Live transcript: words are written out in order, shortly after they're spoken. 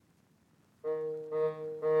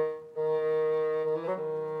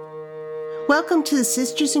Welcome to the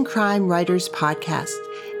Sisters in Crime Writers Podcast.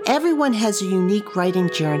 Everyone has a unique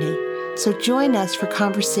writing journey, so join us for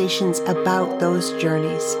conversations about those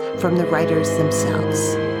journeys from the writers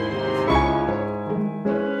themselves.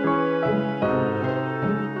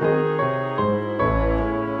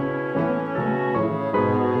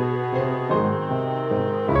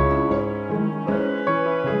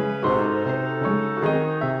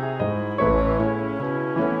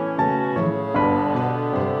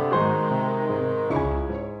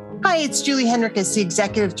 It's Julie Henricus, the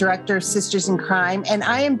Executive Director of Sisters in Crime, and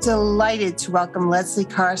I am delighted to welcome Leslie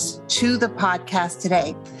Karst to the podcast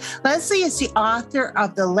today. Leslie is the author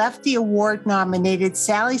of the Lefty Award-nominated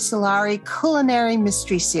Sally Solari Culinary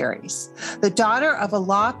Mystery Series. The daughter of a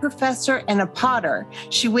law professor and a potter,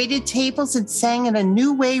 she waited tables and sang in a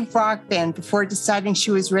new wave rock band before deciding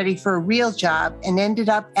she was ready for a real job and ended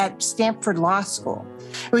up at Stanford Law School.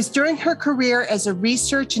 It was during her career as a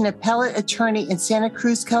research and appellate attorney in Santa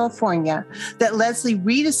Cruz, California, that Leslie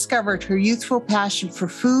rediscovered her youthful passion for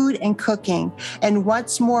food and cooking and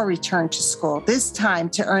once more returned to school, this time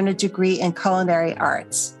to earn a degree in culinary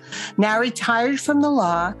arts. Now retired from the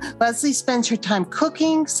law, Leslie spends her time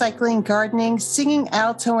cooking, cycling, gardening, singing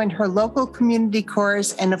alto in her local community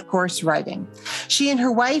chorus, and of course, writing. She and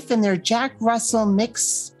her wife and their Jack Russell mix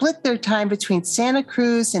split their time between Santa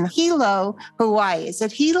Cruz and Hilo, Hawaii. Is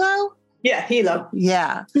it Hilo? Yeah, Hilo.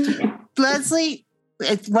 Yeah. Leslie,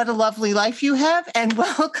 what a lovely life you have, and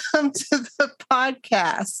welcome to the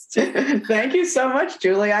podcast. Thank you so much,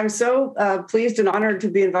 Julie. I'm so pleased and honored to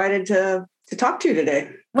be invited to talk to you today.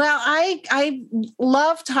 Well, I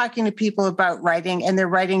love talking to people about writing and their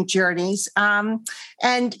writing journeys. And,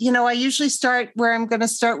 I usually start where I'm going to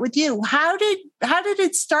start with you. How did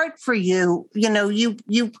it start for you?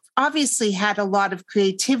 You obviously had a lot of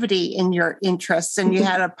creativity in your interests, and you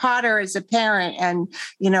had a potter as a parent, and,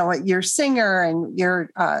 you're a singer and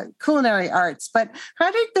your culinary arts. But how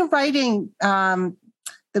did the writing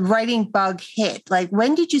bug hit? Like,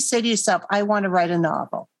 when did you say to yourself, I want to write a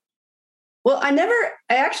novel? Well, I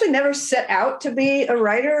actually never set out to be a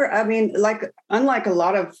writer. I mean, unlike a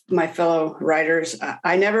lot of my fellow writers,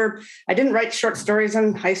 I didn't write short stories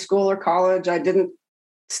in high school or college. I've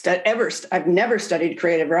never studied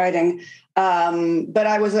creative writing, but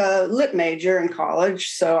I was a lit major in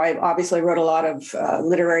college. So I obviously wrote a lot of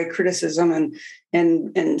literary criticism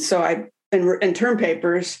and so in term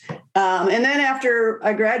papers. And then after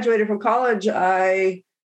I graduated from college,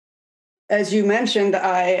 as you mentioned,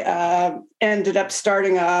 I ended up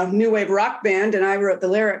starting a new wave rock band, and I wrote the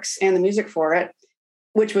lyrics and the music for it,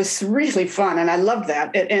 which was really fun, and I loved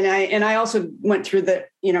that. And I also went through the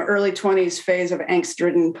early 20s phase of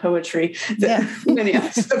angst-ridden poetry that many of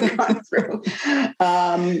us have gone through.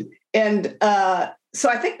 So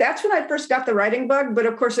I think that's when I first got the writing bug. But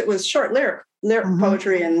of course, it was short lyric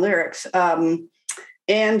poetry and lyrics.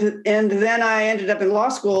 And then I ended up in law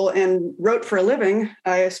school and wrote for a living.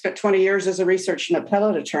 I spent 20 years as a research and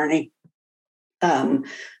appellate attorney,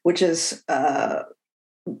 which is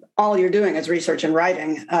all you're doing is research and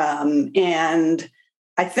writing. And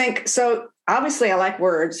I think, so obviously I like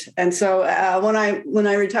words. And so when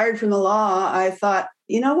I retired from the law, I thought,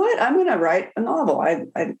 you know what, I'm going to write a novel. I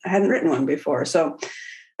hadn't written one before. So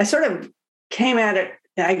I sort of came at it,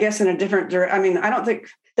 I guess, in a different direction. I mean, I don't think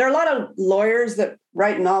there are a lot of lawyers that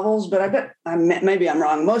write novels, but I bet maybe I'm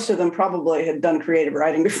wrong. Most of them probably had done creative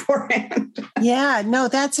writing beforehand. Yeah, no,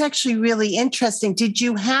 that's actually really interesting. Did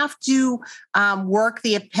you have to work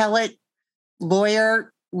the appellate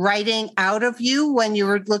lawyer writing out of you when you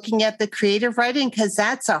were looking at the creative writing? Because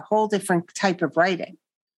that's a whole different type of writing.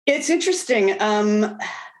 It's interesting.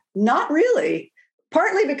 Not really.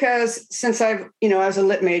 Partly because since I was a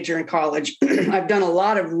lit major in college, I've done a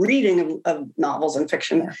lot of reading of novels and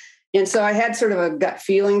fiction. Yeah. And so I had sort of a gut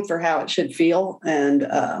feeling for how it should feel. And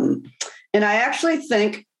I actually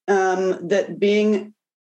think that being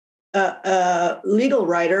a legal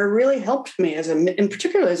writer really helped me in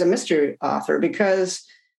particular as a mystery author, because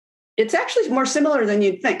it's actually more similar than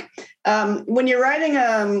you'd think. When you're writing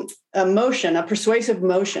a persuasive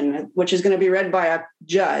motion, which is going to be read by a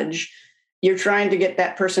judge, you're trying to get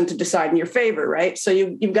that person to decide in your favor, right? So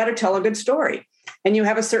you've got to tell a good story, and you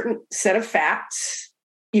have a certain set of facts.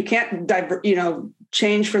 You can't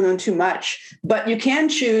change from them too much, but you can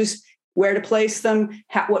choose where to place them,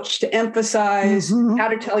 what to emphasize, how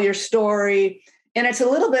to tell your story. And it's a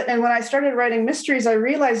little bit, and when I started writing mysteries, I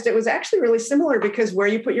realized it was actually really similar, because where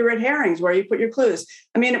you put your red herrings, where you put your clues.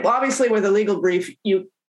 I mean, obviously with a legal brief, you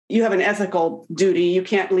you have an ethical duty. You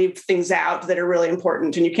can't leave things out that are really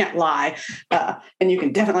important, and you can't lie. And you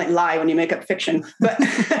can definitely lie when you make up fiction. But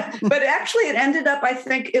but actually, it ended up, I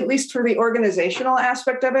think, at least for the organizational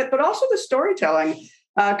aspect of it, but also the storytelling,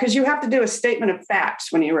 because you have to do a statement of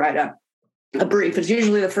facts when you write a brief. It's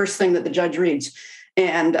usually the first thing that the judge reads.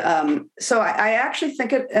 And so I actually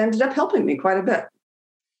think it ended up helping me quite a bit.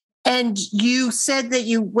 And you said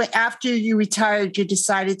that after you retired, you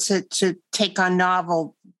decided to take on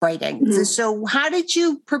novel writing. Mm-hmm. So how did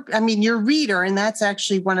you, you're a reader, and that's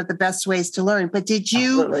actually one of the best ways to learn, but did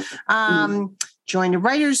you join a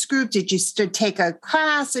writer's group? Did you take a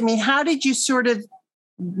class? How did you sort of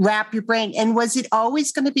wrap your brain? And was it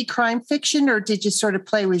always going to be crime fiction, or did you sort of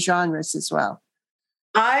play with genres as well?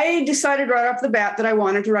 I decided right off the bat that I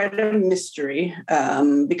wanted to write a mystery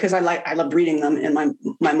because I loved reading them, and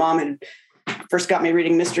my mom had first got me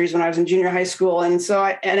reading mysteries when I was in junior high school, and so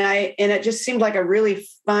it just seemed like a really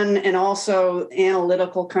fun and also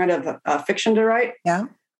analytical kind of fiction to write. Yeah.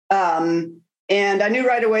 And I knew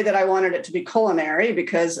right away that I wanted it to be culinary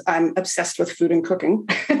because I'm obsessed with food and cooking.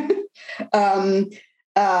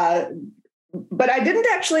 But I didn't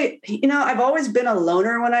actually, I've always been a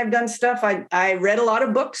loner when I've done stuff. I read a lot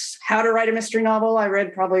of books, how to write a mystery novel. I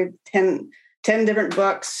read probably 10 different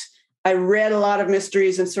books. I read a lot of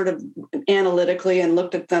mysteries and sort of analytically and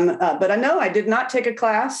looked at them. But I did not take a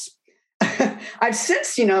class. I've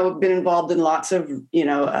since, been involved in lots of,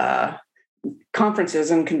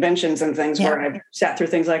 conferences and conventions and things where I've sat through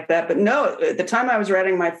things like that. But no, at the time I was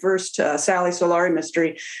writing my first Sally Solari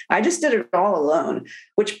mystery, I just did it all alone,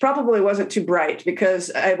 which probably wasn't too bright because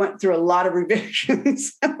I went through a lot of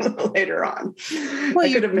revisions later on. Well,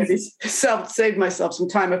 I could have maybe saved myself some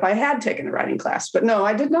time if I had taken a writing class, but no,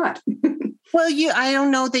 I did not. Well, I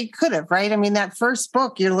don't know they could have, right? That first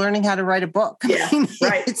book, you're learning how to write a book. Yeah,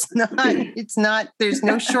 right. It's not, there's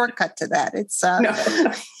no shortcut to that. It's,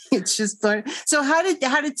 no. It's just learn. So how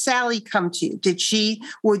did Sally come to you? Did she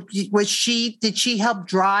help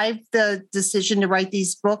drive the decision to write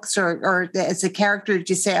these books, or as a character, did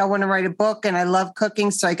you say, I want to write a book and I love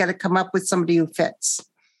cooking, so I got to come up with somebody who fits?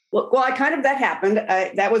 Well, that happened.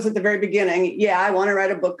 That was at the very beginning. Yeah, I want to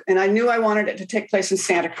write a book, and I knew I wanted it to take place in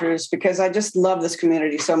Santa Cruz because I just love this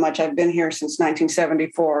community so much. I've been here since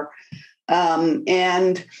 1974,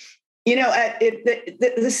 and.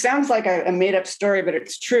 This sounds like a made-up story, but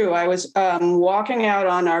it's true. I was walking out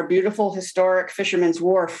on our beautiful historic Fisherman's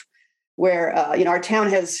Wharf, where our town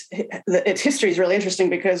has its history is really interesting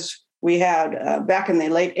because we had back in the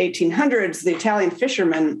late 1800s the Italian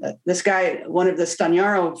fisherman. This guy, one of the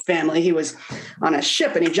Stagnaro family, he was on a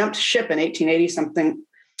ship and he jumped ship in 1880 something,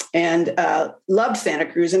 and loved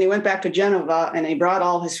Santa Cruz, and he went back to Genova and he brought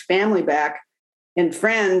all his family back and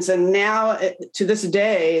friends. And now to this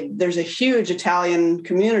day, there's a huge Italian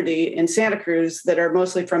community in Santa Cruz that are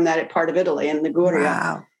mostly from that part of Italy in Liguria.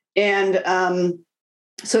 Wow. And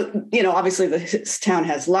so, obviously this town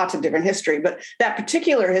has lots of different history, but that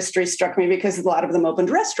particular history struck me because a lot of them opened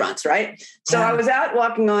restaurants, right? So I was out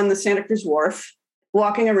walking on the Santa Cruz Wharf,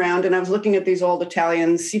 walking around, and I was looking at these old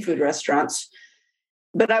Italian seafood restaurants.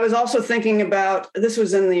 But I was also thinking about, this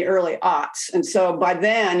was in the early aughts. And so by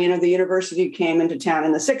then, the university came into town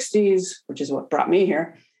in the 60s, which is what brought me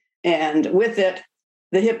here. And with it,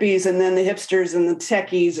 the hippies and then the hipsters and the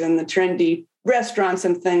techies and the trendy restaurants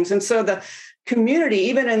and things. And so the community,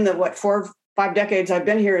 even in the 4 or 5 decades I've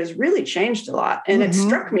been here, has really changed a lot. And it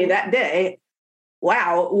struck me that day,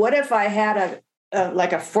 wow, what if I had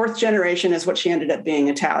a fourth generation, is what she ended up being,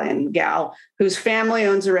 Italian gal, whose family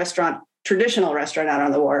owns a traditional restaurant out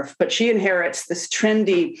on the wharf, but she inherits this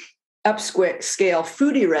trendy upscale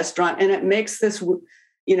foodie restaurant. And it makes this,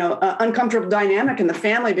 uncomfortable dynamic in the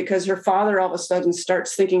family because her father all of a sudden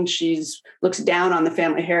starts thinking looks down on the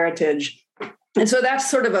family heritage. And so that's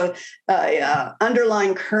sort of a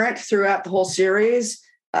underlying current throughout the whole series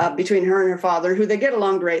between her and her father, who they get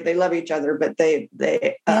along great. They love each other, but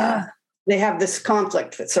they have this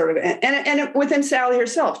conflict that sort of, and within Sally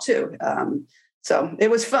herself too. So it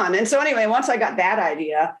was fun. And so anyway, once I got that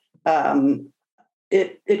idea,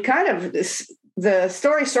 it kind of, the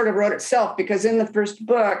story sort of wrote itself, because in the first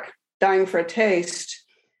book, Dying for a Taste,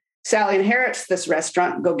 Sally inherits this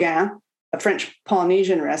restaurant, Gauguin, a French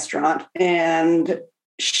Polynesian restaurant. And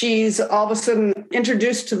she's all of a sudden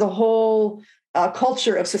introduced to the whole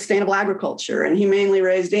culture of sustainable agriculture and humanely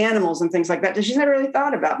raised animals and things like that she's never really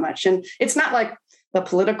thought about much. And it's not like the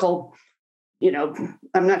political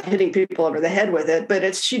I'm not hitting people over the head with it,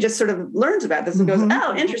 but she just sort of learns about this and goes,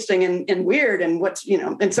 oh, interesting and weird. And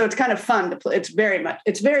and so it's kind of fun to play. It's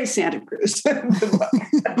very Santa Cruz.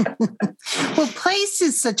 Well, place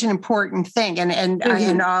is such an important thing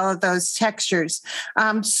and all of those textures.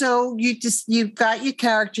 So you've got your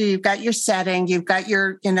character, you've got your setting, you've got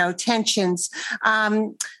your, tensions.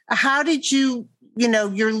 How did you,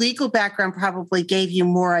 your legal background probably gave you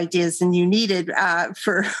more ideas than you needed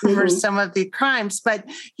for some of the crimes. But,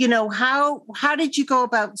 how did you go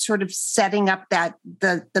about sort of setting up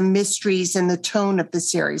the mysteries and the tone of the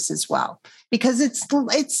series as well? Because it's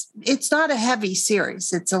not a heavy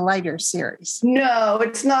series. It's a lighter series. No,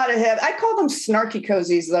 it's not a heavy. I call them snarky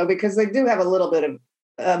cozies, though, because they do have a little bit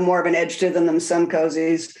of more of an edge to them than some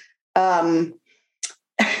cozies. When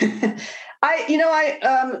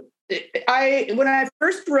I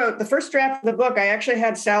first wrote the first draft of the book, I actually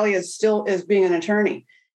had Sally as being an attorney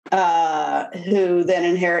who then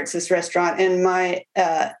inherits this restaurant. And my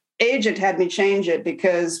agent had me change it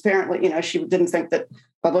because apparently, she didn't think that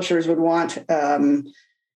publishers would want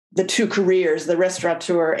the two careers, the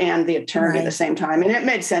restaurateur and the attorney at the same time. And it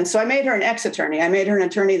made sense. So I made her an ex-attorney. I made her an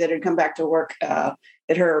attorney that had come back to work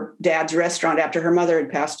at her dad's restaurant after her mother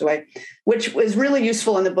had passed away, which was really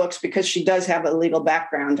useful in the books because she does have a legal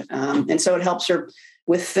background. And so it helps her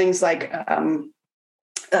with things like,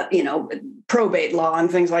 probate law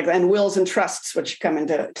and things like that, and wills and trusts, which come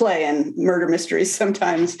into play in murder mysteries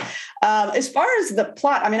sometimes. As far as the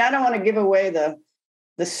plot, I don't want to give away the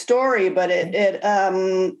story, but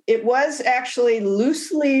it was actually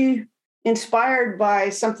loosely inspired by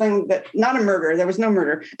something that, not a murder, there was no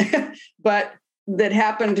murder, but that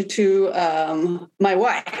happened to my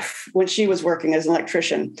wife when she was working as an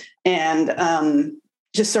electrician, and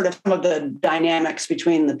just sort of some of the dynamics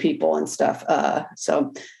between the people and stuff.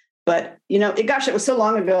 But it was so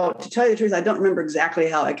long ago, to tell you the truth, I don't remember exactly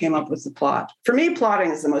how I came up with the plot. For me,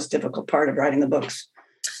 plotting is the most difficult part of writing the books.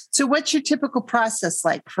 So what's your typical process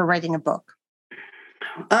like for writing a book?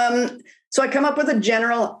 So I come up with a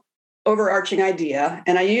general overarching idea,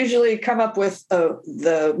 and I usually come up with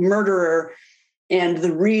the murderer and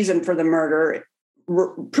the reason for the murder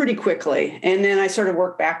pretty quickly. And then I sort of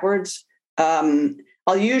work backwards.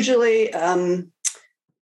 I'll usually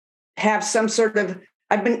have some sort of,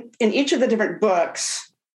 I've been in each of the different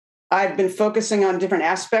books, I've been focusing on different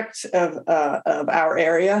aspects of our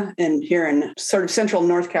area and here in sort of central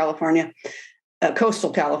North California,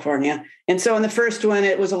 coastal California. And so in the first one,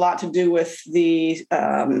 it was a lot to do with the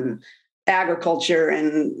agriculture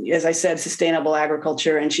and, as I said, sustainable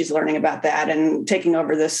agriculture. And she's learning about that and taking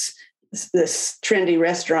over this trendy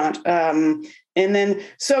restaurant. And then,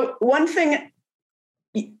 so one thing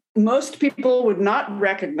most people would not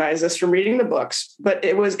recognize this from reading the books, but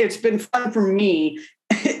it's been fun for me,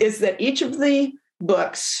 is that each of the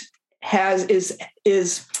books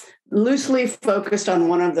is loosely focused on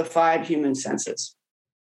one of the 5 human senses.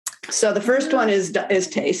 So the first one is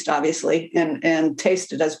taste, obviously, and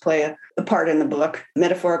taste does play a part in the book,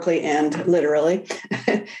 metaphorically and literally.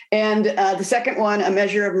 And the second one, A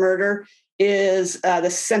Measure of Murder, is the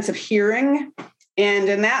sense of hearing. And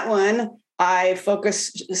in that one,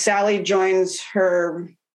 Sally joins her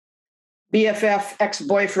BFF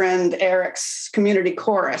ex-boyfriend Eric's community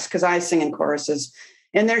chorus, because I sing in choruses.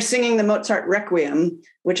 And they're singing the Mozart Requiem,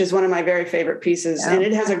 which is one of my very favorite pieces. Yeah. And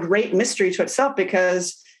it has a great mystery to itself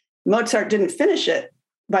because Mozart didn't finish it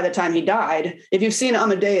by the time he died. If you've seen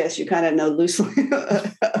Amadeus, you kind of know loosely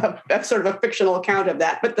that's sort of a fictional account of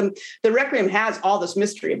that. But the Requiem has all this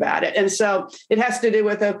mystery about it. And so it has to do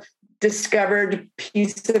with a discovered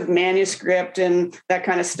piece of manuscript and that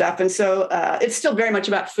kind of stuff. And so it's still very much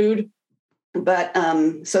about food. But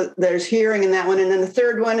so there's hearing in that one. And then the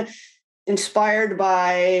third one, inspired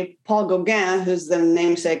by Paul Gauguin, who's the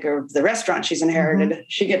namesake of the restaurant she's inherited.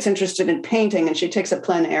 She gets interested in painting and she takes a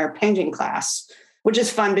plein air painting class, which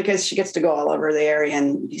is fun because she gets to go all over the area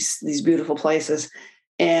and these beautiful places.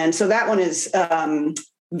 And so that one is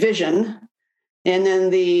Vision. And then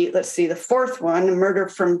the fourth one, Murder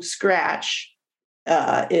from Scratch,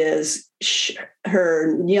 is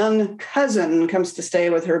her young cousin comes to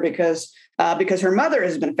stay with her because her mother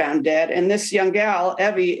has been found dead, and this young gal,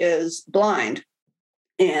 Evie, is blind.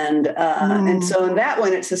 And so in that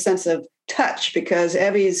one, it's a sense of touch, because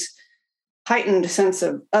Evie's heightened sense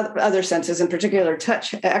of other senses, in particular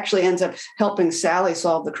touch, actually ends up helping Sally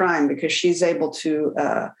solve the crime, because she's able to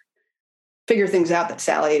figure things out that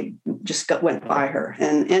Sally just went by her.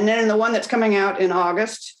 And then in the one that's coming out in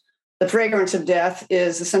August, The Fragrance of Death,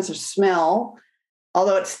 is the sense of smell,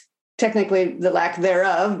 although it's technically the lack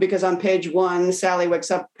thereof, because on page 1, Sally wakes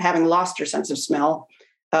up having lost her sense of smell.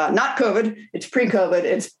 not COVID. It's pre-COVID.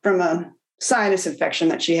 It's from a sinus infection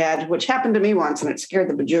that she had, which happened to me once, and it scared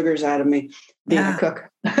the bejoogers out of me being a cook.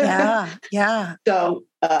 Yeah. So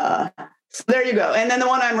there you go. And then the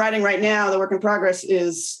one I'm writing right now, the work in progress,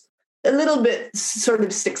 is a little bit sort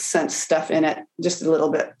of Sixth Sense stuff in it, just a little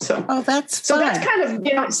bit. So that's so fun. that's kind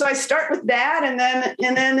of, so I start with that, and then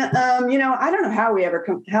I don't know how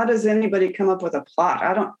how does anybody come up with a plot?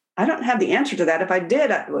 I don't have the answer to that. If I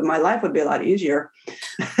did, my life would be a lot easier.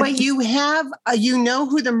 But you have, you know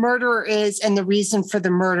who the murderer is and the reason for the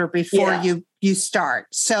murder before you start.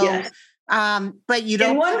 So, yes. But you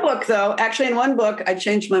don't. In one book, I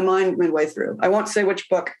changed my mind midway through. I won't say which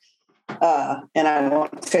book, and I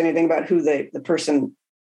won't say anything about who the person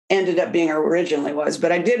ended up being originally was,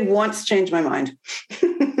 but I did once change my mind.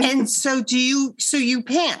 And so you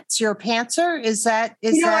pants, you're a pantser? Is that?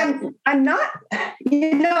 I'm not,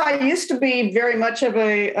 I used to be very much of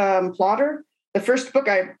a plotter. The first book,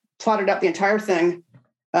 I plotted out the entire thing,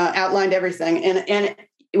 outlined everything. And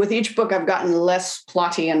with each book, I've gotten less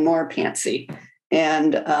plotty and more pantsy.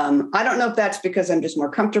 And I don't know if that's because I'm just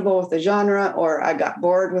more comfortable with the genre, or I got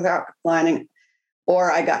bored with outlining,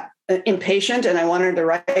 or I got impatient and I wanted to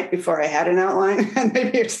write before I had an outline. And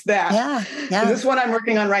maybe it's that. Yeah. This one I'm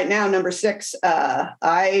working on right now, number 6.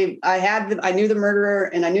 I knew the murderer,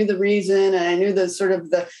 and I knew the reason, and I knew the sort of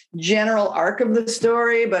the general arc of the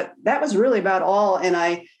story, but that was really about all. And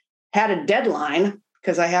I had a deadline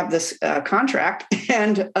because I have this contract,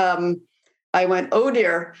 and I went, oh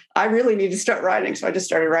dear, I really need to start writing. So I just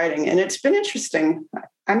started writing, and it's been interesting.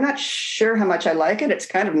 I'm not sure how much I like it. It's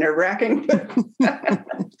kind of nerve-wracking.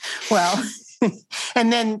 Well,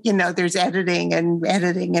 and then, there's editing and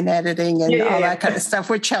all that kind of stuff,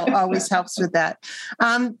 which always helps with that.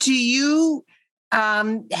 Do you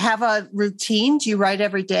have a routine? Do you write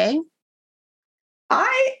every day?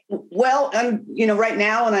 Right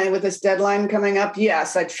now, with this deadline coming up,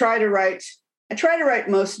 yes, I try to write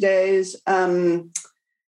most days. But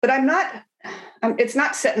it's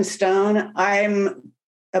not set in stone. I'm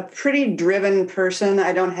a pretty driven person.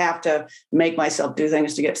 I don't have to make myself do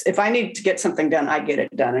things if I need to get something done, I get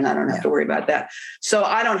it done, and I don't have to worry about that. So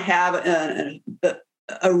I don't have a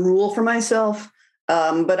rule for myself.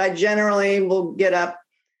 But I generally will get up,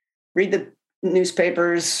 read the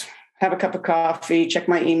newspapers, have a cup of coffee, check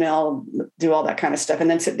my email, do all that kind of stuff, and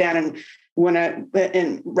then sit down and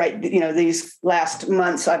write. These last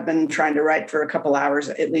months I've been trying to write for a couple hours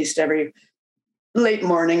at least every late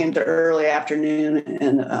morning into early afternoon.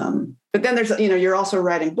 And but then there's you're also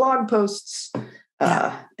writing blog posts,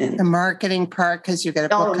 and the marketing part, because you got a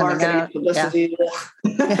book coming out. Publicity.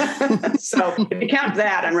 Yeah. So if you count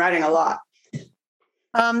that, I'm writing a lot.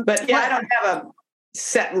 But I don't have a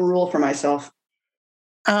set rule for myself.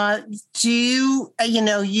 Do you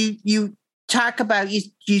you talk about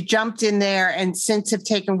you jumped in there and since have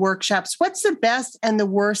taken workshops? What's the best and the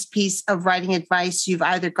worst piece of writing advice you've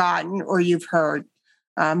either gotten or you've heard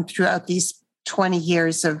throughout these 20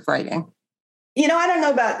 years of writing? I don't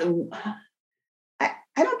know about.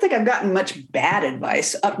 I don't think I've gotten much bad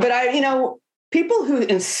advice, but people who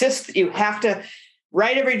insist that you have to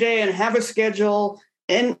write every day and have a schedule,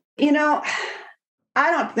 and I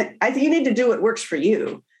don't think. I think you need to do what works for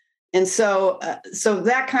you, and so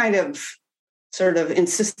that kind of sort of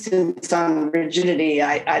insistence on rigidity,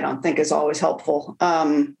 I don't think is always helpful.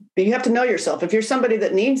 But you have to know yourself. If you're somebody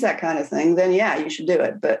that needs that kind of thing, then you should do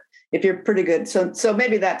it. But if you're pretty good, so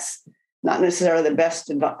maybe that's not necessarily the best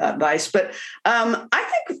advice. But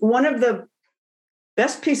I think one of the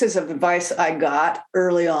best pieces of advice I got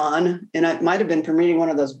early on, and it might have been from reading one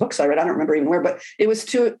of those books I read, I don't remember even where, but it was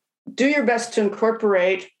to do your best to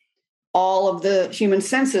incorporate all of the human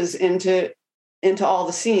senses into all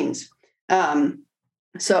the scenes.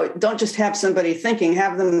 So don't just have somebody thinking,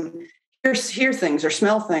 have them hear things or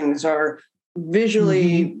smell things or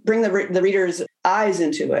visually bring the reader's eyes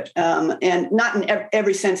into it. And not in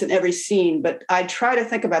every sense in every scene, but I try to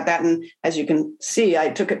think about that. And as you can see, I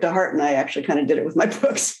took it to heart, and I actually kind of did it with my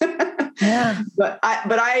books. Yeah. But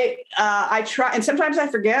I try, and sometimes I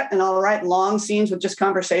forget, and I'll write long scenes with just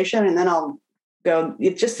conversation, and then I'll go,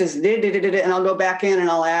 it just is, and I'll go back in and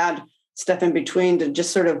I'll add stuff in between to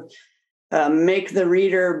just sort of make the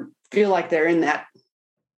reader feel like they're in that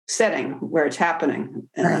setting where it's happening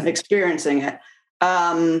and experiencing it.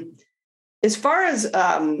 As far as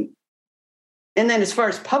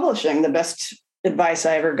publishing, the best advice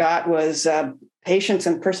I ever got was patience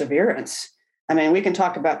and perseverance. I mean, we can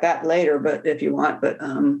talk about that later, but if you want, but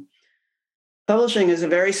publishing is a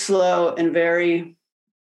very slow and very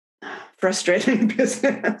frustrating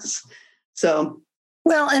business. So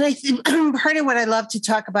Well, and I think part of what I love to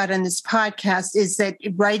talk about on this podcast is that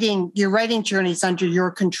your writing journey is under your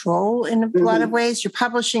control in a lot of ways. Your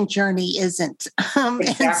publishing journey isn't.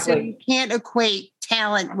 Exactly. And so you can't equate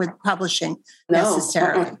talent with publishing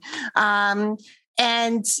necessarily.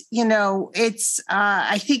 And, it's,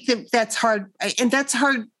 I think that's hard. And that's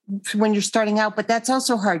hard when you're starting out, but that's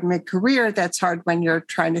also hard mid-career. That's hard when you're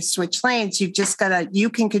trying to switch lanes. You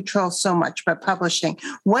can control so much, but publishing,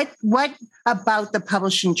 what about the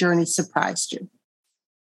publishing journey surprised you?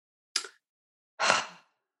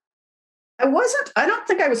 I don't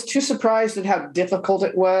think I was too surprised at how difficult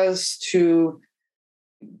it was to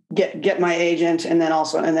get my agent. And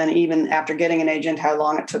then even after getting an agent, how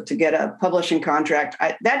long it took to get a publishing contract.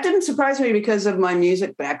 That didn't surprise me because of my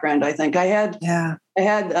music background. I think I had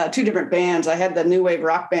two different bands. I had the new wave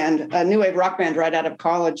rock band right out of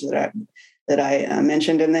college that I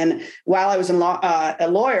mentioned. And then while I was a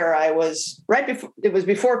lawyer, it was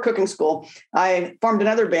before cooking school. I formed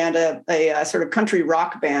another band, a sort of country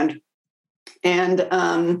rock band.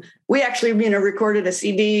 And we actually, recorded a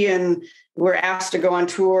CD and were asked to go on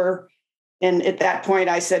tour. And at that point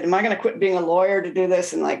I said, am I going to quit being a lawyer to do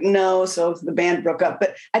this? And no. So the band broke up.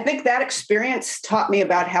 But I think that experience taught me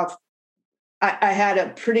about how I had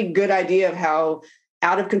a pretty good idea of how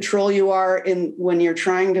out of control you are when you're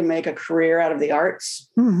trying to make a career out of the arts.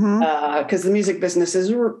 Because the music business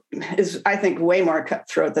is, I think, way more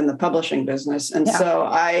cutthroat than the publishing business. And so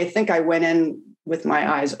I think I went in with my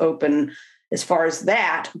eyes open as far as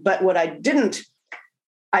that. But what I'd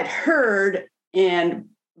heard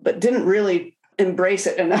but didn't really embrace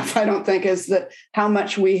it enough, I don't think, is that how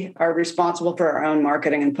much we are responsible for our own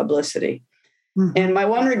marketing and publicity. And my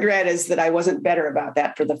one regret is that I wasn't better about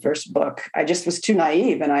that for the first book. I just was too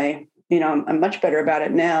naive, and I'm much better about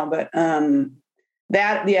it now. But that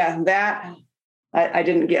I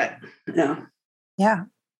didn't get. Yeah.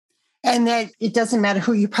 And that it doesn't matter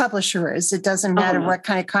who your publisher is. It doesn't matter what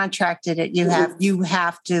kind of contract you have. You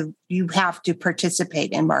have to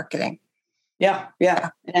participate in marketing. Yeah.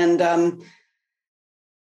 And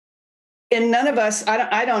none of us.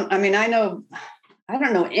 I don't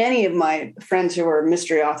know any of my friends who are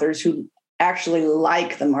mystery authors who actually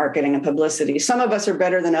like the marketing and publicity. Some of us are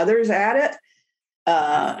better than others at it.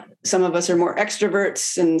 Some of us are more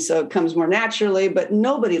extroverts, and so it comes more naturally, but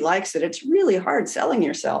nobody likes it. It's really hard selling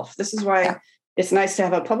yourself. This is why it's nice to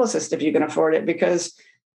have a publicist if you can afford it, because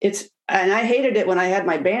and I hated it when I had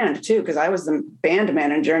my band too, because I was the band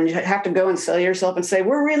manager, and you have to go and sell yourself and say,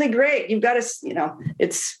 we're really great. You've got to,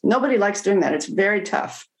 nobody likes doing that. It's very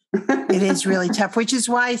tough. It is really tough, which is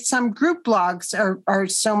why some group blogs are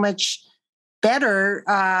so much better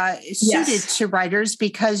suited to writers,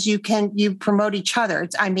 because you promote each other.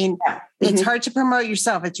 It's hard to promote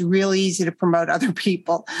yourself. It's really easy to promote other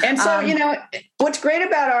people. And so, what's great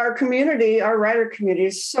about our community, our writer community,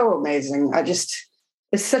 is so amazing.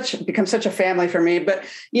 It's become such a family for me. But,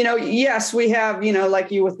 yes, we have,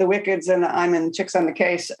 like you with the Wickeds, and I'm in Chicks on the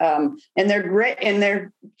Case, and they're great, and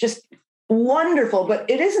they're just wonderful. But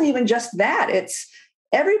it isn't even just that. It's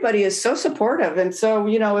everybody is so supportive. And so,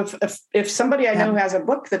 if somebody I know who has a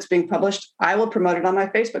book that's being published, I will promote it on my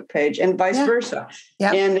Facebook page, and vice versa.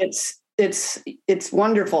 Yeah. And it's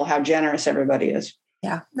wonderful how generous everybody is.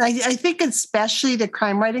 Yeah. I think especially the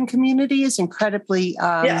crime writing community is incredibly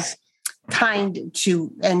kind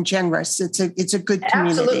to and generous. It's a good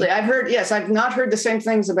community. Absolutely. I've not heard the same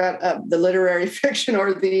things about the literary fiction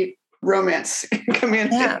or the romance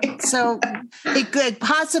community. Yeah. So it could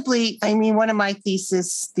possibly, one of my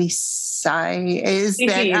theses is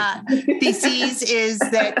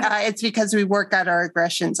that it's because we work out our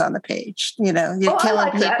aggressions on the page. You're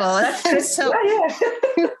killing people. And so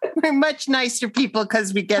we're much nicer people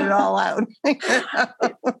because we get it all out.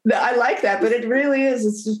 I like that, but it really is.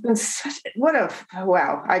 It's just been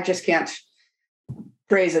wow. I just can't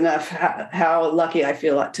praise enough how lucky I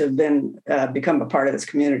feel to have become a part of this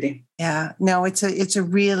community. Yeah, no, and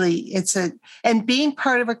being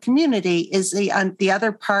part of a community is the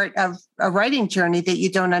other part of a writing journey that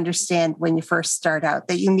you don't understand when you first start out,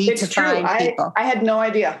 that you need find people. I had no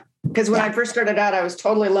idea, because when I first started out, I was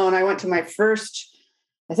totally alone. I went to my first,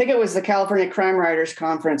 I think it was the California Crime Writers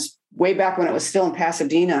Conference way back when it was still in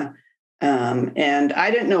Pasadena. And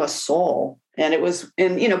I didn't know a soul. And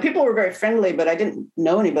people were very friendly, but I didn't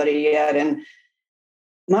know anybody yet. And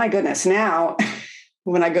my goodness, now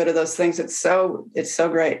when I go to those things, it's so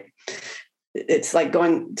great. It's like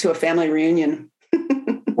going to a family reunion.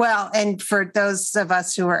 Well, and for those of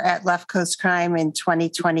us who were at Left Coast Crime in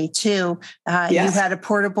 2022, Yes. you had a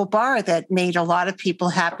portable bar that made a lot of people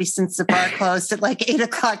happy since the bar closed at like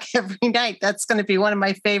 8:00 every night. That's going to be one of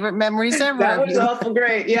my favorite memories ever. That was awful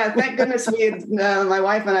great. Yeah, thank goodness my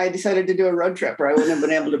wife and I decided to do a road trip, or I wouldn't have been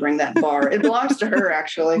able to bring that bar. It belongs to her,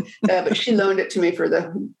 actually, but she loaned it to me for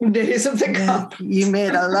the days of the conference. You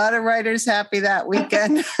made a lot of writers happy that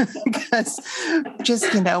weekend because just,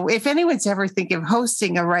 if anyone's ever thinking of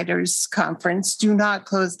hosting a writers conference, do not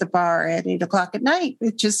close the bar at 8:00 at night.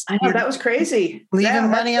 It just, I know, that was crazy. Leaving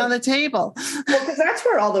money on the table. Well, because that's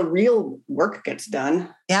where all the real work gets done.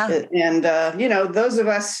 Yeah. And, those of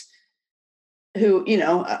us who,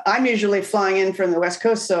 I'm usually flying in from the West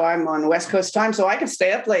Coast, so I'm on West Coast time, so I can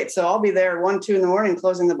stay up late. So I'll be there 1, 2 in the morning,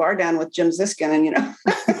 closing the bar down with Jim Ziskin and,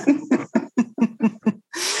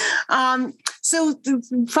 So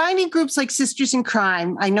finding groups like Sisters in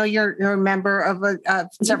Crime, I know you're a member of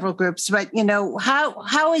several groups, but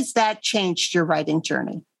how has that changed your writing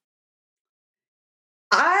journey?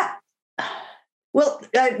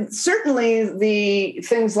 Certainly the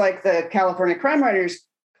things like the California Crime Writers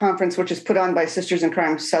Conference, which is put on by Sisters in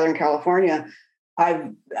Crime Southern California,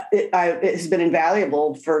 it has been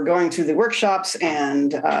invaluable for going to the workshops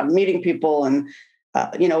and meeting people and,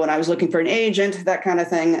 when I was looking for an agent, that kind of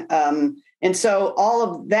thing. And so all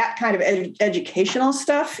of that kind of educational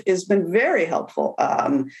stuff has been very helpful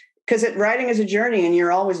because writing is a journey and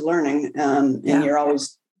you're always learning and you're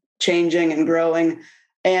always changing and growing.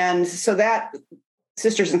 And so that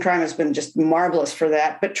Sisters in Crime has been just marvelous for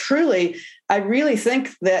that. But truly, I really think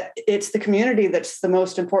that it's the community that's the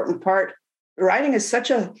most important part. Writing is such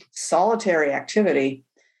a solitary activity.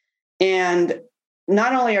 And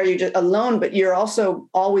not only are you just alone, but you're also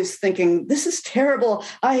always thinking, this is terrible.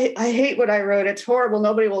 I hate what I wrote. It's horrible.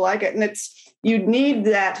 Nobody will like it. And you need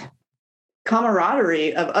that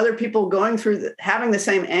camaraderie of other people going through having the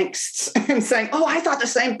same angsts and saying, oh, I thought the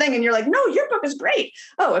same thing. And you're like, no, your book is great.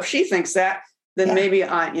 Oh, if she thinks that, then maybe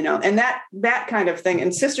and that kind of thing.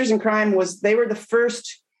 And Sisters in Crime they were the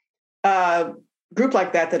first group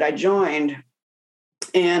like that I joined.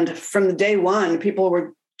 And from the day one, people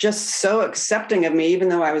were just so accepting of me, even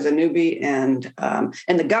though I was a newbie. And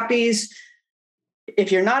the Guppies,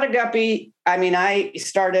 if you're not a Guppy, I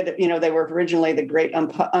started, they were originally the great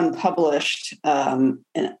unpublished. And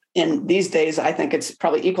these days, I think it's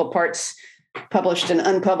probably equal parts published and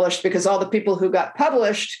unpublished because all the people who got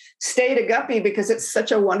published stayed a Guppy because it's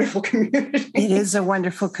such a wonderful community. It is a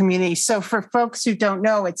wonderful community. So for folks who don't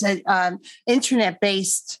know, it's an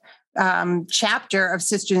internet-based chapter of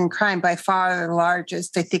Sisters in Crime, by far the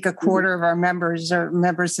largest. I think a quarter of our members are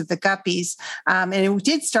members of the Guppies. And it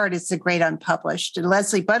did start as the Great Unpublished. And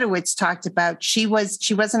Leslie Budowitz talked about, she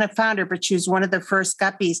wasn't a founder, but she was one of the first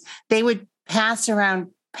Guppies. They would pass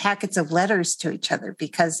around packets of letters to each other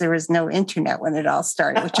because there was no internet when it all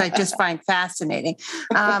started, which I just find fascinating.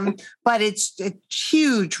 But it's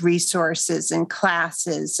huge resources and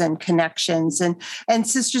classes and connections, and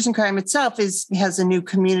Sisters in Crime itself has a new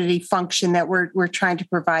community function that we're trying to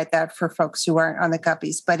provide that for folks who aren't on the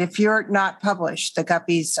Guppies. But if you're not published, the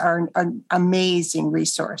Guppies are an amazing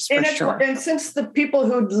resource for sure. And since the people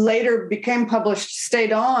who later became published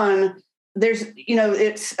stayed on, there's,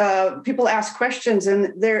 it's people ask questions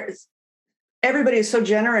and everybody is so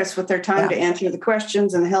generous with their time to answer the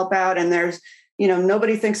questions and help out. And there's,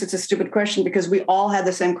 nobody thinks it's a stupid question because we all had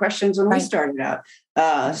the same questions when we started out.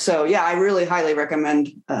 I really highly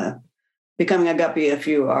recommend becoming a Guppy if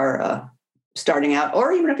you are starting out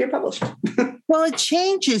or even if you're published. Well, it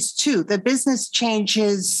changes too. The business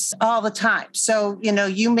changes all the time. So,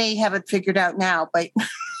 you may have it figured out now, but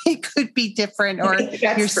it could be different, or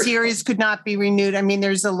your series could not be renewed.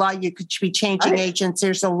 There's a lot. You could be changing agents.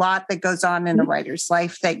 There's a lot that goes on in a writer's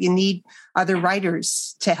life that you need other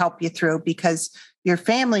writers to help you through, because your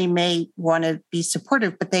family may want to be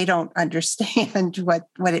supportive, but they don't understand what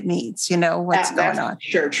it means, what's going on.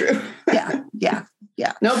 Sure, true.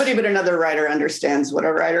 Yeah. Nobody but another writer understands what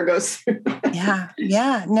a writer goes through.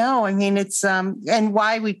 Yeah. No, it's, and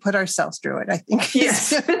why we put ourselves through it, I think.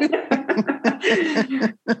 Yes.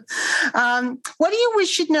 What do you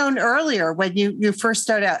wish you'd known earlier when you first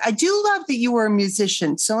started out? I do love that you were a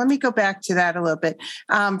musician. So let me go back to that a little bit.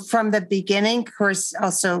 From the beginning, of course,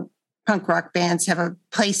 also punk rock bands have a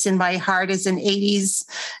place in my heart as an 80s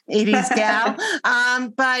gal.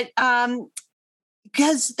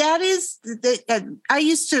 Because that is, I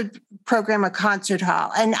used to program a concert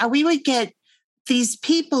hall, and we would get these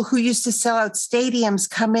people who used to sell out stadiums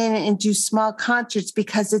come in and do small concerts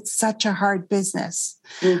because it's such a hard business.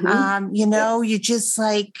 Mm-hmm. You just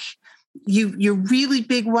you're really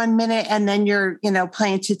big 1 minute and then you're,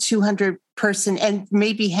 playing to 200 person and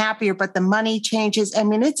maybe happier, but the money changes. I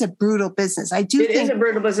mean, it's a brutal business. It is a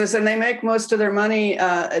brutal business, and they make most of their money,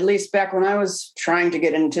 at least back when I was trying to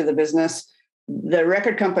get into the business, the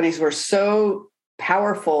record companies were so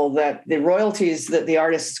powerful that the royalties that the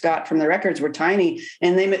artists got from the records were tiny,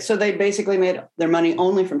 and they basically made their money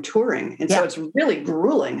only from touring. And so it's really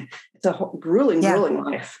grueling. It's a grueling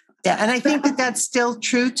life. Yeah, and I think that that's still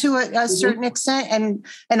true to a certain extent,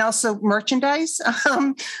 and also merchandise.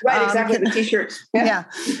 Right, exactly. The T-shirts,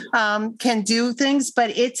 can do things,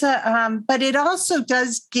 but but it also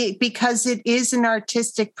does because it is an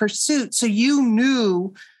artistic pursuit. So you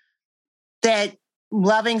knew that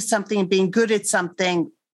loving something and being good at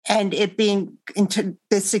something, and it being into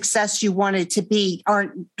the success you want it to be,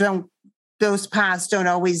 those paths don't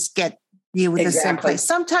always get you with the same place.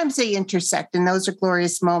 Sometimes they intersect, and those are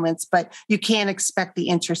glorious moments, but you can't expect the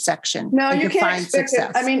intersection. No, you can't expect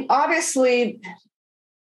success. I mean, obviously,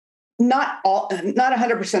 not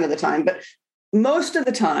 100% of the time, but most of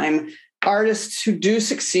the time, artists who do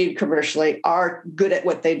succeed commercially are good at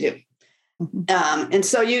what they do. Mm-hmm. And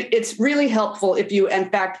so it's really helpful if you, in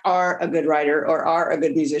fact, are a good writer or are a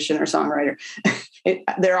good musician or songwriter.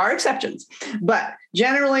 There are exceptions, but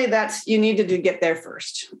generally you need to get there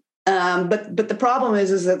first. But the problem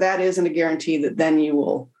is that isn't a guarantee that then you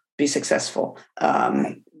will be successful.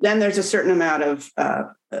 Then there's a certain amount of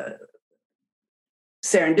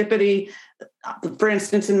serendipity. For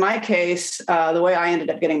instance, in my case, the way I ended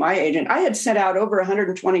up getting my agent, I had sent out over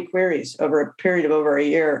 120 queries over a period of over a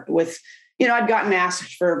year with, I'd gotten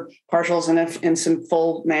asked for partials and some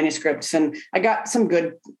full manuscripts, and I got some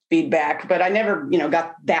good feedback, but I never,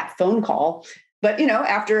 got that phone call. But,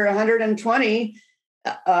 after 120,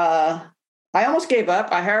 I almost gave up.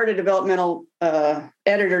 I hired a developmental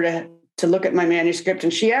editor to look at my manuscript,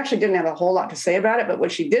 and she actually didn't have a whole lot to say about it. But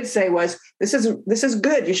what she did say was, "This is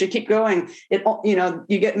good. You should keep going.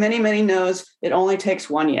 You get many, many no's. It only takes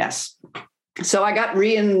one yes." So I got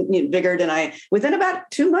reinvigorated, and within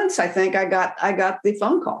about 2 months, I think I got the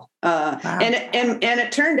phone call. Wow. And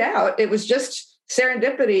it turned out it was just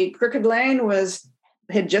serendipity. Crooked Lane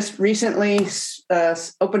had just recently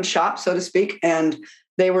opened shop, so to speak, and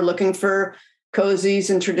they were looking for cozies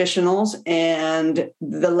and traditionals. And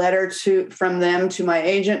the letter from them to my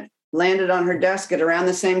agent landed on her desk at around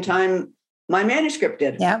the same time my manuscript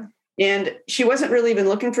did. Yeah. And she wasn't really even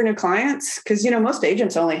looking for new clients because, most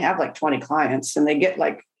agents only have like 20 clients, and they get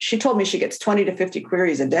she told me she gets 20 to 50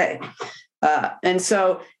 queries a day. And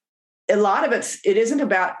so a lot of it isn't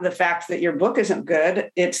about the fact that your book isn't good.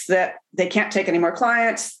 It's that they can't take any more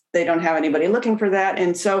clients. They don't have anybody looking for that.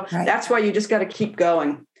 And so That's why you just got to keep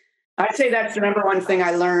going. I'd say that's the number one thing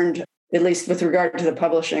I learned, at least with regard to the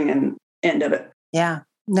publishing and end of it. Yeah,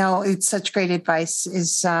 no, it's such great advice.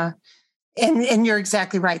 And you're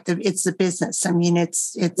exactly right. It's the business. I mean,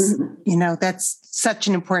 it's that's such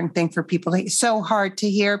an important thing for people. It's so hard to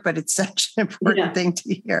hear, but it's such an important thing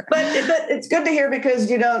to hear. But it's good to hear because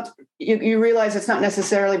you realize it's not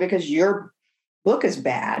necessarily because your book is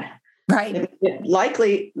bad. Right. It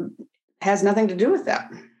likely has nothing to do with that.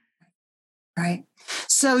 Right.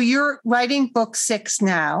 So you're writing book 6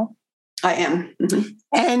 now. I am. Mm-hmm.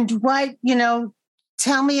 And what,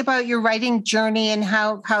 tell me about your writing journey and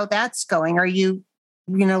how that's going. Are you,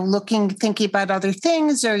 thinking about other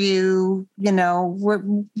things? Are you,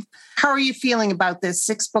 how are you feeling about this?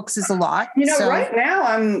 6 books is a lot. Right now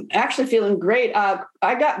I'm actually feeling great. I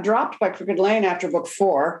got dropped by Crooked Lane after book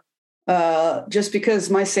 4, just because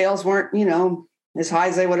my sales weren't, as high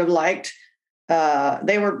as they would have liked.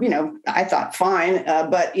 They were, I thought fine,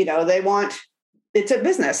 but it's a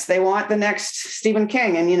business. They want the next Stephen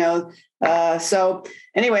King, and so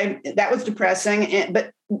anyway, that was depressing,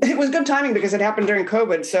 but it was good timing because it happened during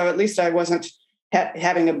COVID. So at least I wasn't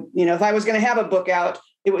having if I was going to have a book out,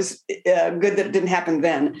 it was good that it didn't happen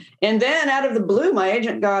then. And then out of the blue, my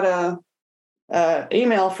agent got a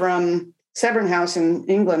email from Severn House in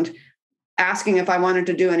England asking if I wanted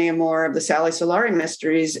to do any more of the Sally Solari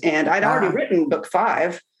mysteries. And I'd already written book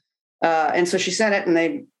 5. And so she sent it and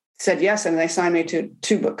they said yes. And they signed me to a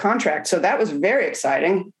 2-book contract. So that was very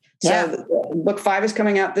exciting. Yeah. So book 5 is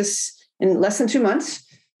coming out in less than 2 months.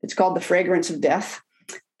 It's called The Fragrance of Death.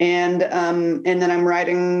 And then I'm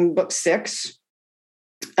writing book 6.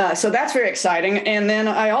 So that's very exciting. And then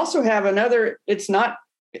I also have another, it's not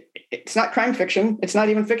crime fiction. It's not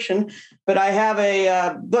even fiction, but I have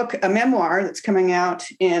a memoir that's coming out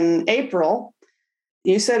in April.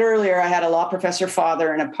 You said earlier I had a law professor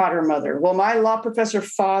father and a Potter mother. Well, my law professor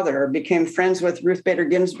father became friends with Ruth Bader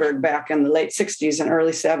Ginsburg back in the late 60s and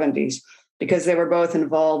early 70s because they were both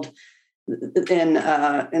involved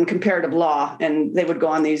in comparative law, and they would go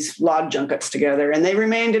on these law junkets together, and they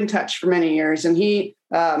remained in touch for many years. And he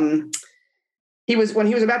was, when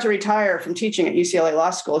he was about to retire from teaching at UCLA Law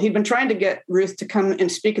School, he'd been trying to get Ruth to come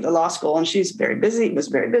and speak at the law school, and she's very busy, was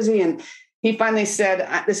very busy. And he finally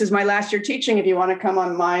said, "This is my last year teaching. If you want to come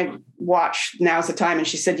on my watch, now's the time." And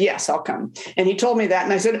she said, "Yes, I'll come." And he told me that.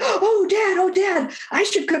 And I said, oh, Dad, I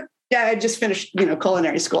should cook. Yeah, I just finished,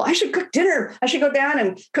 culinary school. I should cook dinner. I should go down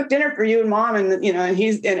and cook dinner for you and Mom. And, and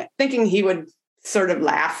he's thinking he would sort of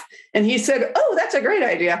laugh. And he said, "Oh, that's a great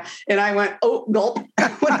idea." And I went, "Oh, gulp.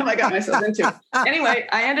 What have I got myself into?" Anyway,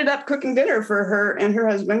 I ended up cooking dinner for her and her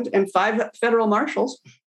husband and 5 federal marshals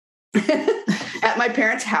at my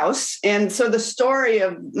parents' house. And so the story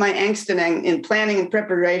of my angst in planning and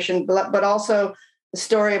preparation, but also the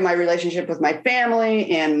story of my relationship with my family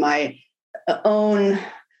and my own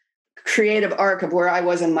creative arc of where I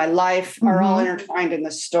was in my life are all intertwined in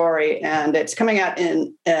this story. And it's coming out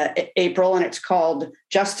in April, and it's called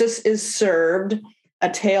Justice is Served, A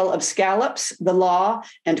Tale of Scallops, the Law,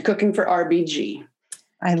 and Cooking for RBG.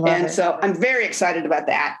 I love it. And so I'm very excited about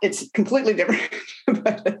that. It's completely different,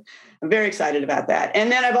 but I'm very excited about that.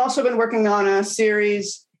 And then I've also been working on a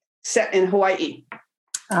series set in Hawaii,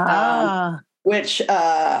 which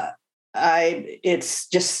it's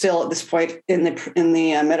just still at this point in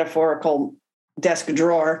the metaphorical desk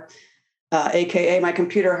drawer, AKA my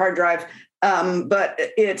computer hard drive. But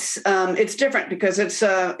it's different because it's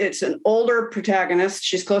an older protagonist.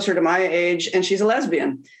 She's closer to my age, and she's a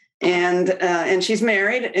lesbian, and she's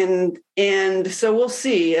married, and so we'll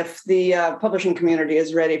see if the publishing community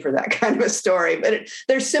is ready for that kind of a story. But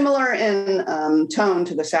they're similar in tone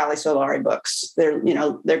to the Sally Solari books. They're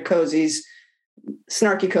cozies,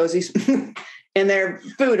 snarky cozies, and they're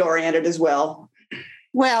food oriented as well.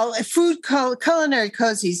 Well, culinary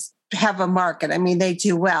cozies have a market. I mean, they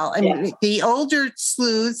do well. I mean, the older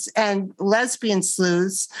sleuths and lesbian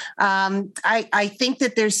sleuths, I think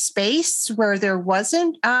that there's space where there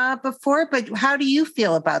wasn't before. But how do you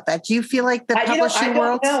feel about that? Do you feel like the publishing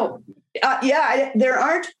world? No, there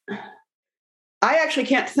aren't. I actually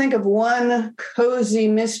can't think of one cozy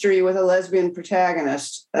mystery with a lesbian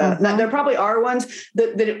protagonist. Now, there probably are ones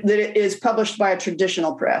that is published by a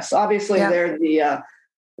traditional press. Obviously, they're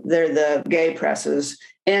the gay presses.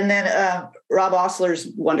 And then Rob Osler's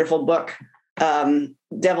wonderful book,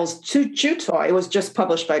 Devil's Chew Toy, was just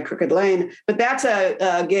published by Crooked Lane. But that's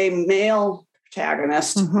a gay male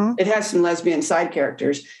protagonist. It has some lesbian side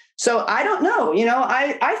characters. So I don't know,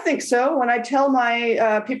 I think so. When I tell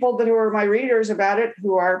my people who are my readers about it,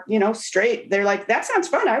 who are, straight, they're like, "That sounds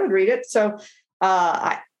fun. I would read it." So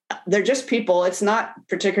they're just people. It's not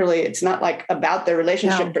like about their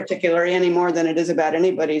relationship particularly any more than it is about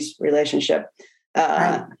anybody's relationship.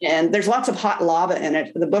 Right. And there's lots of hot lava in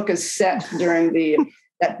it. The book is set during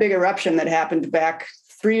that big eruption that happened back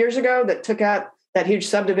 3 years ago that took out that huge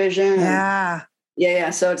subdivision. Yeah.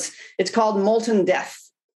 So it's called Molten Death.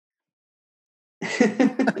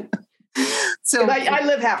 So I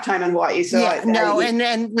live half time in Hawaii, so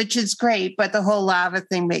and which is great, but the whole lava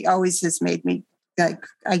thing always has made me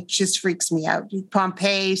just freaks me out.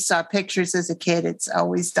 Pompeii, saw pictures as a kid. It's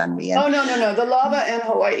always done me in. Oh no. The lava in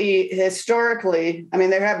Hawaii historically, I mean,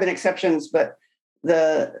 there have been exceptions, but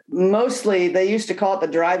mostly they used to call it the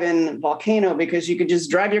drive-in volcano because you could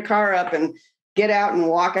just drive your car up and get out and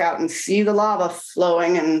walk out and see the lava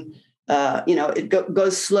flowing, and it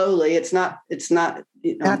goes slowly. It's not not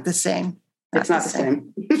the same. It's not the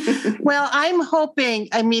same. Well, I'm hoping,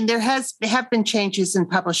 there have been changes in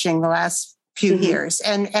publishing the last few years,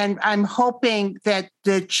 and I'm hoping that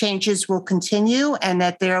the changes will continue and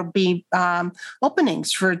that there'll be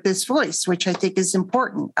openings for this voice, which I think is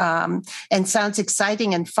important and sounds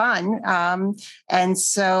exciting and fun. And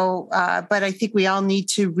so, but I think we all need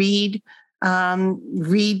to read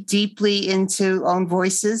deeply into Own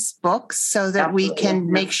Voices books so that we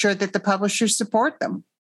can make sure that the publishers support them.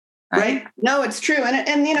 Right? No, it's true.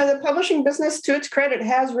 And the publishing business, to its credit,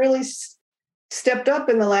 has really stepped up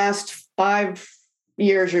in the last 5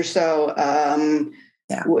 years or so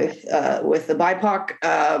with the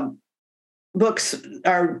BIPOC books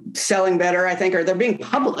are selling better, I think, or they're being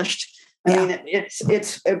published. I mean,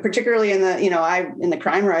 it's particularly in in the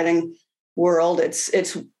crime writing world,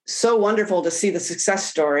 it's so wonderful to see the success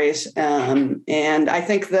stories. And I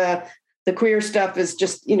think the queer stuff is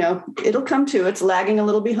just, it'll come to, it's lagging a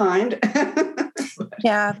little behind.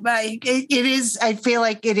 Yeah, but it is. I feel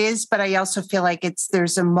like it is, but I also feel like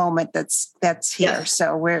there's a moment that's here. Yes.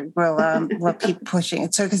 So we'll keep pushing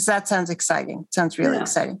it. So because that sounds exciting. It sounds really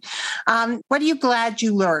exciting. What are you glad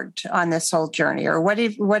you learned on this whole journey, or what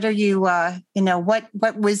are you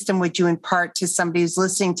what wisdom would you impart to somebody who's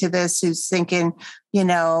listening to this, who's thinking,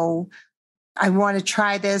 I want to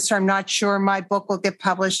try this, or I'm not sure my book will get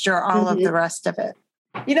published, or all of the rest of it?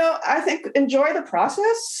 I think enjoy the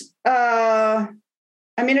process.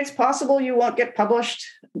 It's possible you won't get published.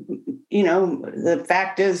 The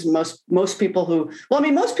fact is most people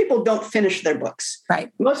most people don't finish their books.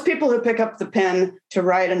 Right. Most people who pick up the pen to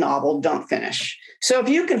write a novel don't finish. So if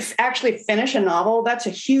you can actually finish a novel, that's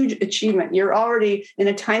a huge achievement. You're already in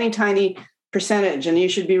a tiny, tiny percentage, and you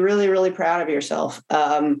should be really, really proud of yourself.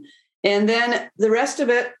 And then the rest of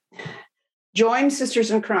it, join Sisters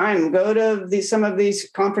in Crime. Go to some of these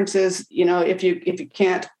conferences. If you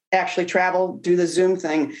can't actually travel, do the Zoom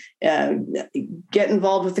thing. Get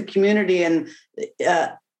involved with the community, and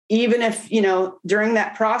even if during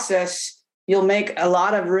that process you'll make a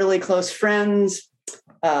lot of really close friends.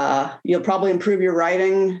 You'll probably improve your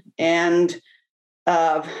writing, and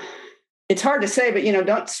it's hard to say, but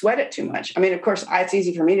don't sweat it too much. Of course, it's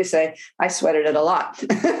easy for me to say. I sweated it a lot.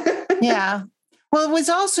 Yeah. Well, it was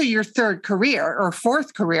also your third career or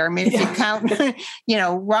fourth career. If you count,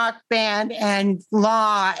 rock band and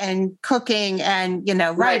law and cooking and,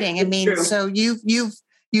 writing. Right, so you've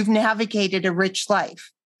navigated a rich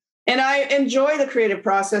life. And I enjoy the creative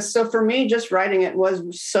process. So for me, just writing it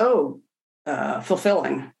was so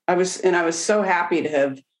fulfilling. I was so happy to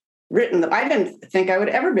have written them. I didn't think I would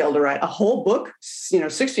ever be able to write a whole book,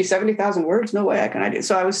 60, 70,000 words. No way I do.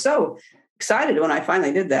 So I was so excited when I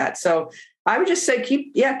finally did that. So I would just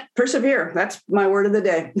say, persevere. That's my word of the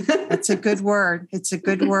day. That's a good word. It's a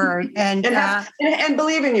good word. And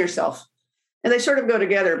believe in yourself. And they sort of go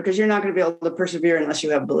together, because you're not going to be able to persevere unless you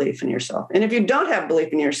have belief in yourself. And if you don't have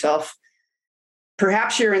belief in yourself,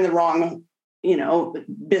 perhaps you're in the wrong,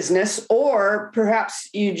 business, or perhaps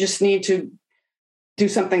you just need to do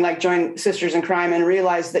something like join Sisters in Crime and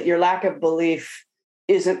realize that your lack of belief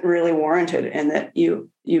isn't really warranted, and that you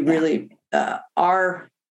really have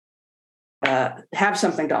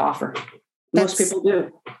something to offer. Most people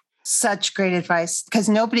do. Such great advice, because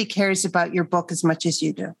nobody cares about your book as much as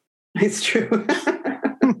you do. It's true.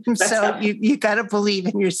 So you got to believe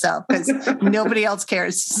in yourself, because nobody else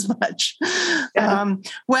cares as much. Yeah.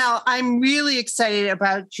 Well, I'm really excited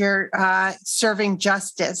about your Serving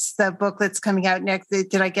Justice, the book that's coming out next.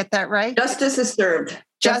 Did I get that right? Justice is Served.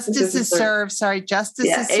 Justice is Served. Sorry, Justice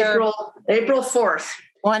is Served. April 4th.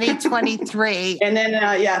 2023. And then,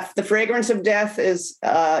 The Fragrance of Death is,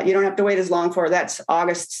 you don't have to wait as long for. That's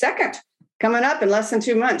August 2nd, coming up in less than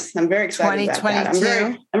 2 months. I'm very excited about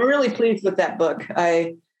that. I'm really pleased with that book.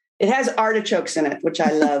 It has artichokes in it, which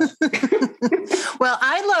I love. Well,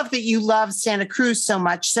 I love that you love Santa Cruz so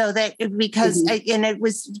much, and it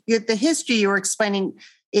was the history you were explaining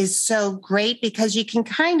is so great, because you can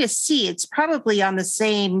kind of see it's probably on the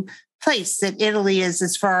same place that Italy is,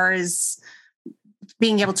 as far as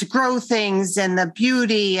being able to grow things and the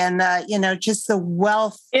beauty and just the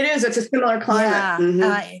wealth. It is. It's a similar climate.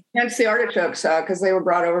 Yeah. Hence the artichokes, because they were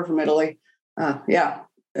brought over from Italy.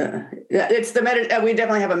 It's we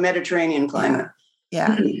definitely have a Mediterranean climate.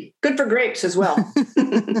 Yeah. Good for grapes as well.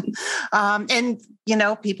 And,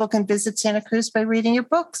 people can visit Santa Cruz by reading your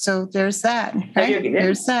book. So there's that. Right?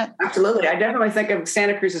 There's that. Absolutely. I definitely think of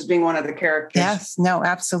Santa Cruz as being one of the characters. Yes. No,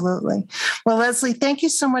 absolutely. Well, Leslie, thank you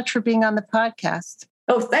so much for being on the podcast.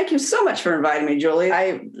 Oh, thank you so much for inviting me, Julie.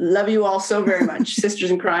 I love you all so very much,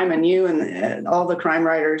 Sisters in Crime, and you and all the crime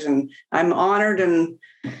writers. And I'm honored and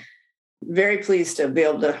very pleased to be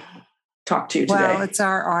able to talk to you today. Well, it's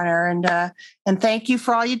our honor, and thank you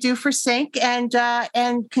for all you do for Sync, and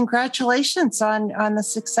congratulations on the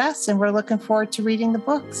success. And we're looking forward to reading the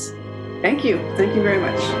books. Thank you very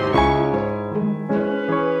much.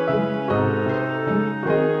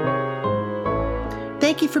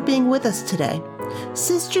 Thank you for being with us today.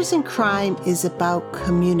 Sisters in Crime is about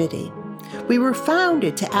community. We were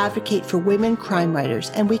founded to advocate for women crime writers,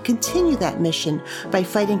 and we continue that mission by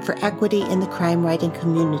fighting for equity in the crime writing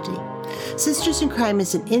community. Sisters in Crime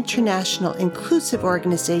is an international, inclusive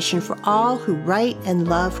organization for all who write and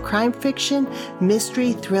love crime fiction,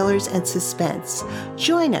 mystery, thrillers, and suspense.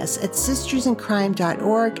 Join us at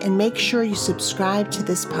sistersandcrime.org and make sure you subscribe to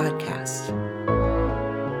this podcast.